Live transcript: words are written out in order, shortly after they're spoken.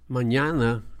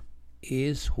Mañana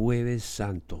es Jueves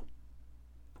Santo.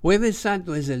 Jueves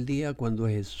Santo es el día cuando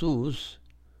Jesús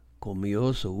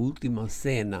comió su última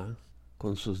cena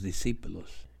con sus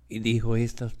discípulos y dijo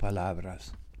estas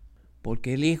palabras: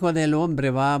 porque el Hijo del Hombre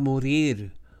va a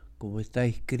morir, como está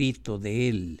escrito de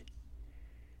él.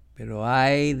 Pero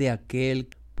ay de aquel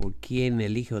por quien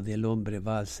el Hijo del Hombre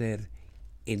va a ser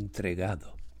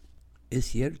entregado. Es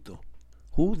cierto,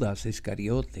 Judas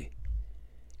Iscariote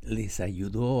les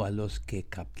ayudó a los que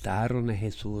captaron a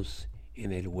Jesús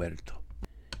en el huerto.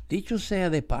 Dicho sea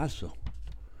de paso,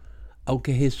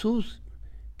 aunque Jesús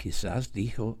quizás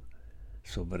dijo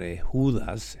sobre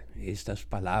Judas estas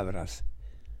palabras,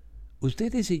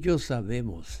 ustedes y yo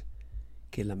sabemos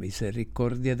que la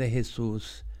misericordia de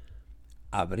Jesús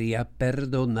habría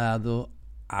perdonado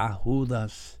a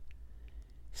Judas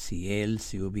si él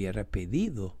se hubiera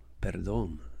pedido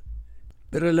perdón.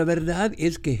 Pero la verdad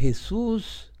es que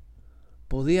Jesús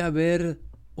podía haber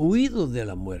huido de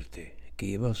la muerte que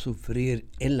iba a sufrir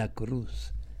en la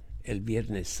cruz el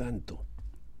Viernes Santo,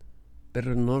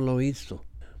 pero no lo hizo,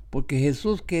 porque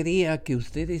Jesús quería que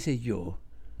ustedes y yo,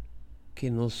 que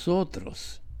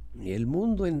nosotros y el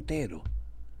mundo entero,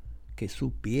 que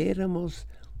supiéramos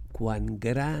cuán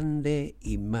grande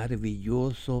y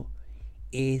maravilloso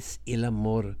es el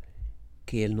amor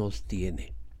que Él nos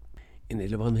tiene. En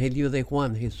el Evangelio de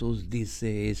Juan, Jesús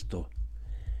dice esto: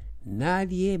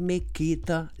 nadie me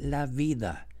quita la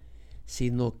vida,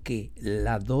 sino que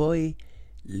la doy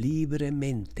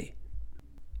libremente.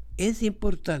 Es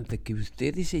importante que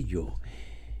ustedes y yo,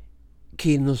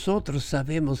 que nosotros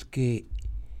sabemos que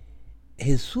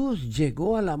Jesús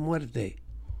llegó a la muerte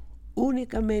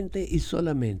únicamente y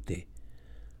solamente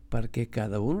para que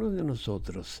cada uno de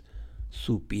nosotros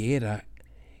supiera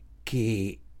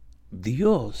que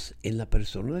Dios, en la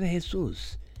persona de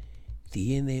Jesús,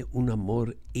 tiene un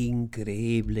amor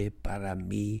increíble para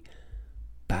mí,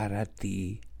 para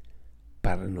ti,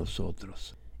 para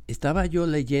nosotros. Estaba yo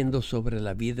leyendo sobre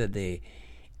la vida de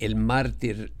el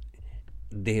mártir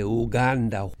de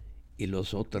Uganda y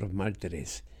los otros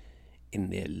mártires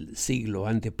en el siglo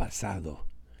antepasado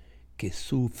que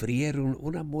sufrieron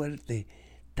una muerte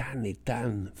tan y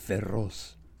tan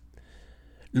feroz.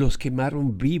 Los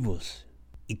quemaron vivos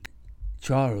y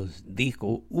Charles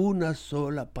dijo una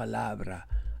sola palabra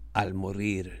al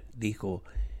morir. Dijo: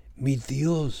 mi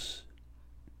Dios.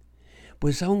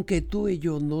 Pues aunque tú y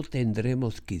yo no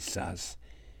tendremos quizás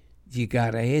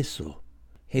llegar a eso,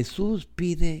 Jesús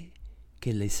pide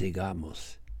que le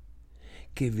sigamos,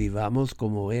 que vivamos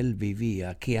como Él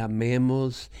vivía, que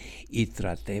amemos y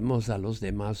tratemos a los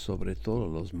demás, sobre todo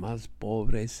los más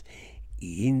pobres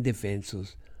y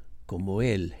indefensos, como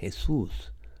Él,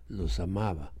 Jesús, los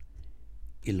amaba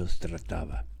y los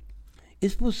trataba.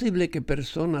 Es posible que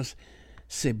personas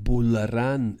se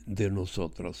burlarán de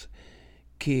nosotros,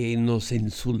 que nos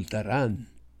insultarán.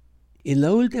 En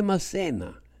la última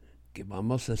cena que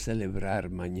vamos a celebrar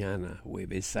mañana,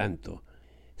 Jueves Santo,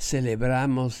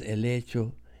 celebramos el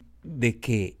hecho de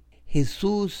que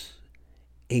Jesús,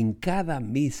 en cada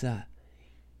misa,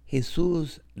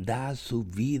 Jesús da su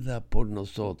vida por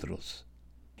nosotros.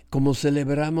 Como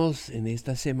celebramos en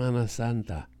esta Semana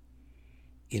Santa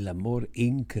el amor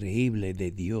increíble de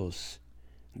Dios,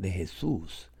 de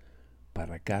Jesús,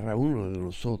 para cada uno de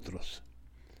nosotros,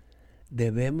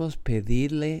 debemos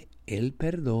pedirle el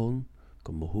perdón,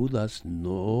 como Judas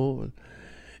no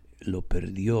lo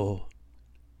perdió,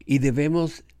 y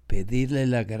debemos pedirle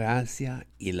la gracia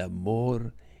y el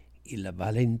amor y la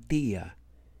valentía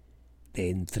de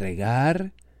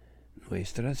entregar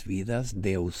nuestras vidas,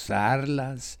 de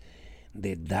usarlas,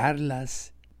 de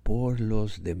darlas por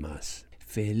los demás.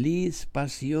 Feliz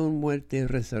pasión, muerte y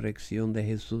resurrección de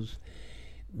Jesús,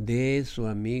 de su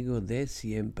amigo de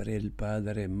siempre, el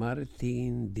Padre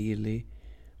Martín Dile,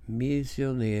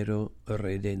 misionero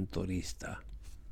redentorista.